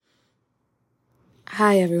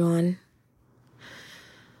Hi everyone.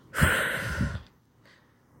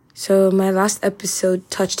 So my last episode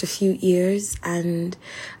touched a few ears, and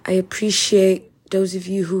I appreciate those of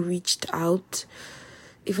you who reached out,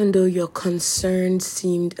 even though your concerns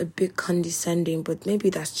seemed a bit condescending, but maybe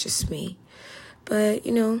that's just me. But,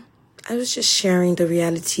 I was just sharing the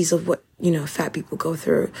realities of what, fat people go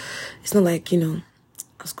through. It's not like, I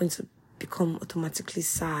was going to become automatically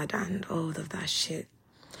sad and all of that shit.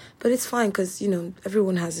 But it's fine because,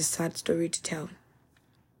 everyone has a sad story to tell.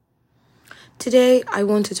 Today, I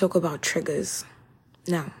want to talk about triggers.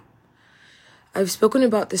 Now, I've spoken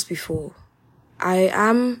about this before. I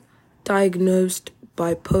am diagnosed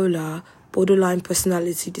bipolar, borderline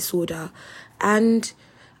personality disorder, and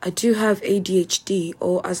I do have ADHD,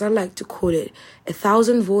 or as I like to call it,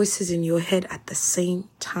 1,000 voices in your head at the same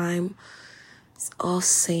time. It's all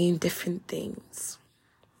saying different things.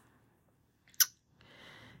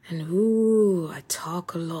 And I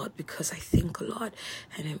talk a lot because I think a lot.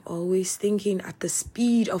 And I'm always thinking at the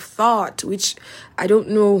speed of thought, which I don't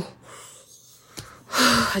know.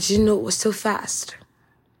 I didn't know it was so fast.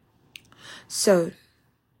 So,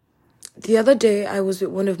 the other day I was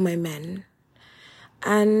with one of my men.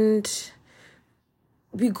 And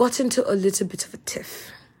we got into a little bit of a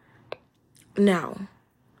tiff. Now,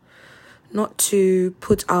 not to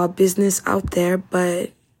put our business out there,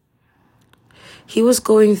 but he was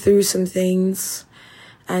going through some things,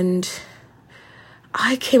 and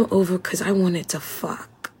I came over because I wanted to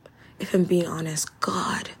fuck. If I'm being honest,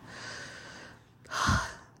 God,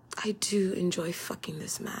 I do enjoy fucking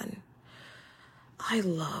this man. I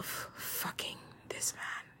love fucking this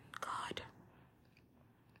man, God.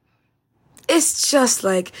 It's just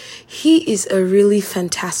like, he is a really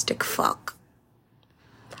fantastic fuck.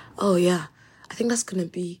 Oh yeah, I think that's gonna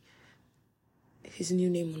be his new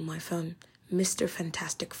name on my phone. Mr.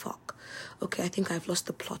 Fantastic Fuck. Okay, I think I've lost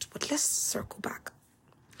the plot, but let's circle back.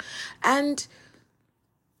 And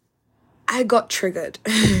I got triggered.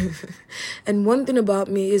 And one thing about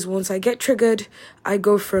me is once I get triggered, I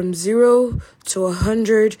go from 0 to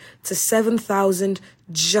 100 to 7,000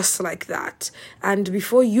 just like that. And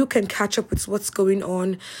before you can catch up with what's going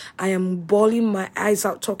on, I am bawling my eyes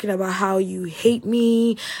out talking about how you hate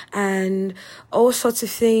me and all sorts of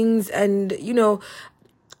things. And,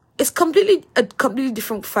 it's a completely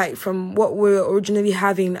different fight from what we're originally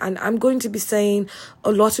having. And I'm going to be saying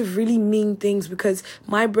a lot of really mean things because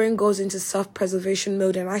my brain goes into self-preservation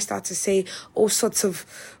mode and I start to say all sorts of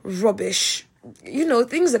rubbish,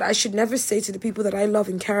 things that I should never say to the people that I love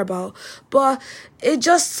and care about. But it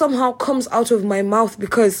just somehow comes out of my mouth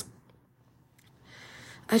because,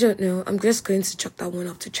 I don't know, I'm just going to chuck that one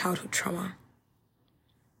up to childhood trauma.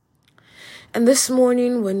 And this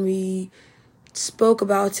morning when we spoke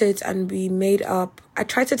about it and we made up, I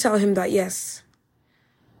tried to tell him that yes,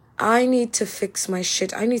 I need to fix my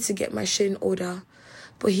shit. I need to get my shit in order.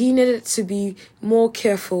 But he needed to be more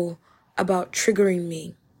careful about triggering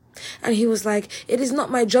me. And he was like, it is not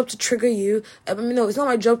my job to trigger you. No, it's not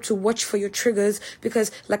my job to watch for your triggers because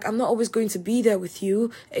I'm not always going to be there with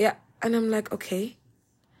you. Yeah. And I'm like, okay.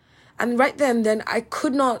 And right then I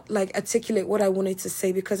could not articulate what I wanted to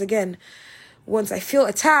say because again, once I feel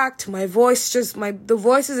attacked, the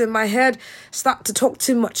voices in my head start to talk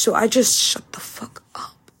too much. So I just shut the fuck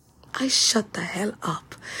up. I shut the hell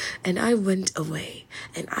up. And I went away.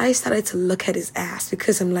 And I started to look at his ass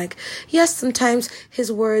because I'm like, yes, sometimes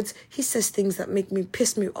his words, he says things that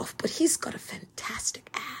piss me off. But he's got a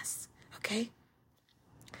fantastic ass. Okay?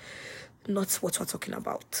 Not what we're talking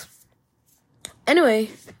about.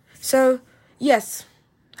 Anyway, so yes,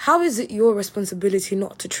 how is it your responsibility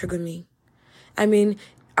not to trigger me? I mean,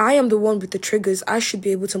 I am the one with the triggers. I should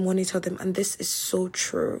be able to monitor them. And this is so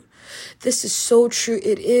true. This is so true.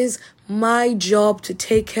 It is my job to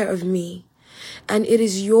take care of me. And it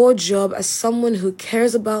is your job as someone who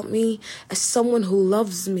cares about me, as someone who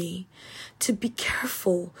loves me, to be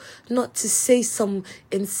careful not to say some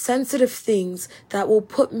insensitive things that will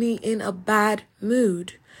put me in a bad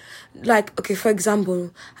mood. Okay, for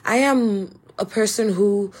example, I am a person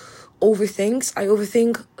who overthinks. I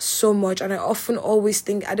overthink so much and I often always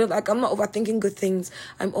think, I'm not overthinking good things.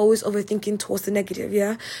 I'm always overthinking towards the negative,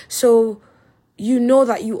 yeah? So,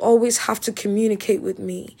 that you always have to communicate with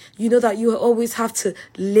me. You know that you always have to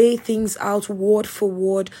lay things out word for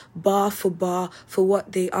word, bar for bar, for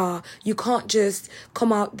what they are. You can't just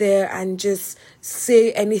come out there and just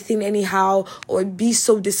say anything anyhow or be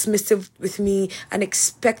so dismissive with me and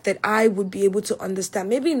expect that I would be able to understand.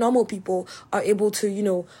 Maybe normal people are able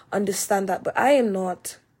to, understand that, but I am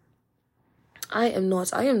not.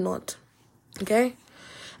 Okay?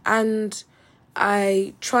 And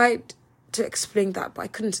I tried to explain that, but I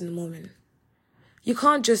couldn't in the moment. You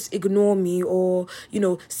can't just ignore me or,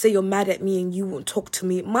 say you're mad at me and you won't talk to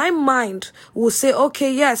me. My mind will say,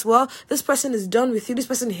 okay, yes, well, this person is done with you. This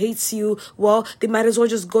person hates you. Well, they might as well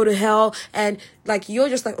just go to hell. And you're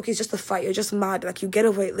just like, okay, it's just a fight. You're just mad. You get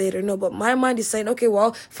over it later. No, but my mind is saying, okay,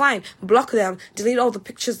 well, fine. Block them. Delete all the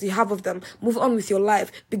pictures you have of them. Move on with your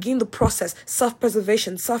life. Begin the process.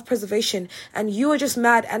 Self-preservation. And you are just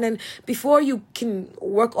mad. And then before you can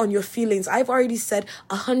work on your feelings, I've already said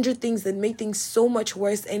 100 things that make things so much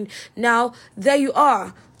worse. And now there you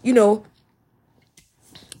are,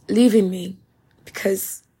 leaving me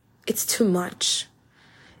because it's too much.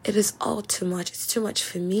 It is all too much. It's too much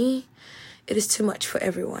for me. It is too much for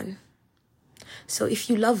everyone. So if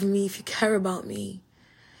you love me, if you care about me,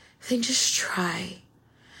 then just try.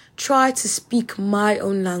 Try to speak my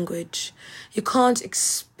own language. You can't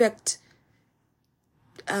expect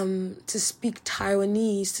to speak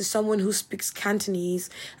Taiwanese to someone who speaks Cantonese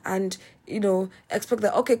and, expect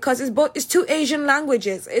that, okay, because it's two Asian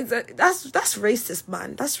languages. That's racist,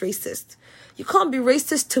 man. That's racist. You can't be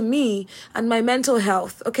racist to me and my mental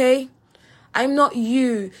health, okay? I'm not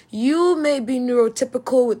you. You may be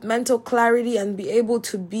neurotypical with mental clarity and be able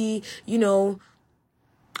to be,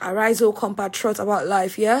 a riso compatriot about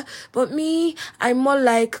life, yeah? But me, I'm more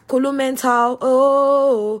like colo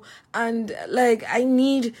mental, and I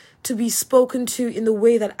need to be spoken to in the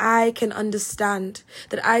way that I can understand,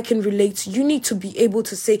 that I can relate. You need to be able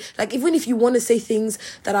to say, even if you want to say things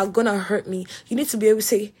that are gonna hurt me, you need to be able to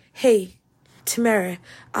say, hey, Timere,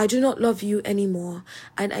 I do not love you anymore,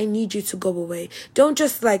 and I need you to go away. Don't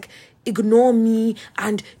just ignore me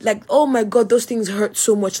and oh my God, those things hurt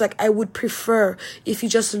so much. I would prefer if you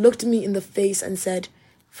just looked me in the face and said,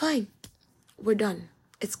 fine, we're done.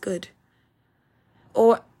 It's good.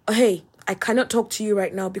 Or, hey, I cannot talk to you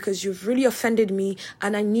right now because you've really offended me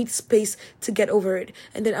and I need space to get over it.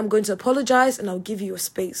 And then I'm going to apologize and I'll give you a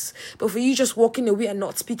space. But for you just walking away and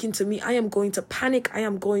not speaking to me, I am going to panic. I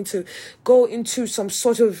am going to go into some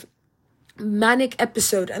sort of manic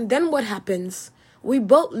episode. And then what happens? We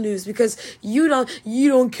both lose because you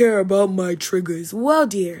don't care about my triggers. Well,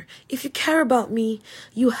 dear, if you care about me,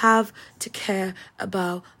 you have to care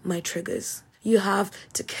about my triggers. You have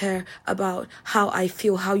to care about how I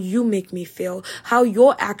feel, how you make me feel, how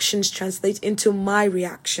your actions translate into my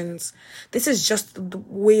reactions. This is just the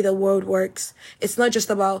way the world works. It's not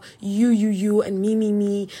just about you, and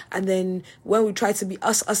me. And then when we try to be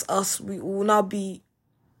us, we will not be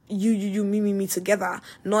you, me together,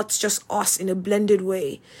 not just us in a blended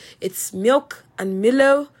way. It's milk and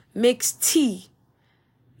Milo makes tea.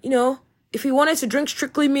 If you wanted to drink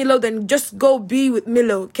strictly Milo, then just go be with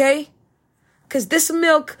Milo, okay? Because this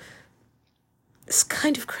milk is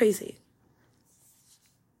kind of crazy.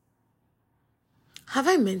 Have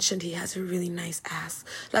I mentioned he has a really nice ass?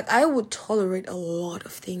 I would tolerate a lot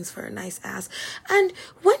of things for a nice ass. And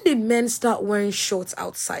when did men start wearing shorts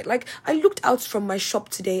outside? I looked out from my shop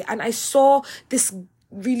today and I saw this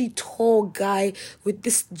really tall guy with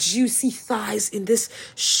this juicy thighs in this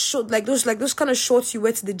short, those kind of shorts you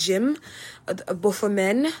wear to the gym, but for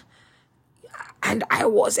men. And I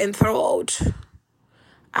was enthralled.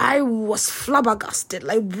 I was flabbergasted.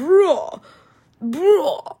 Bro.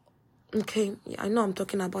 Okay, yeah, I know I'm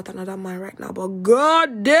talking about another man right now, but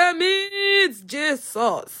God damn it,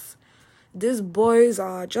 Jesus. These boys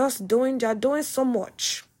are they're doing so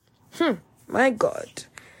much. My God.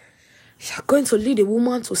 You're going to lead a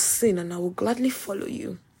woman to sin and I will gladly follow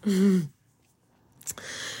you.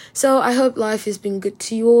 So I hope life has been good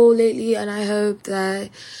to you all lately, and I hope that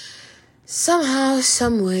somehow,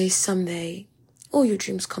 some way, someday, all your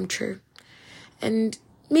dreams come true. And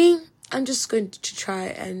me, I'm just going to try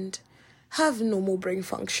and have normal brain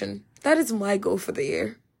function. That is my goal for the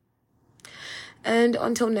year. And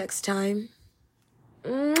until next time,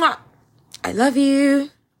 mwah, I love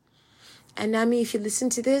you. And Nami, if you listen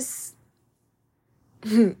to this,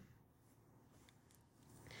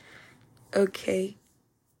 okay,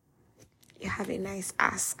 you have a nice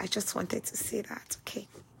ass. I just wanted to say that, okay?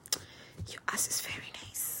 Your ass is very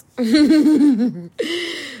nice.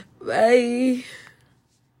 Bye.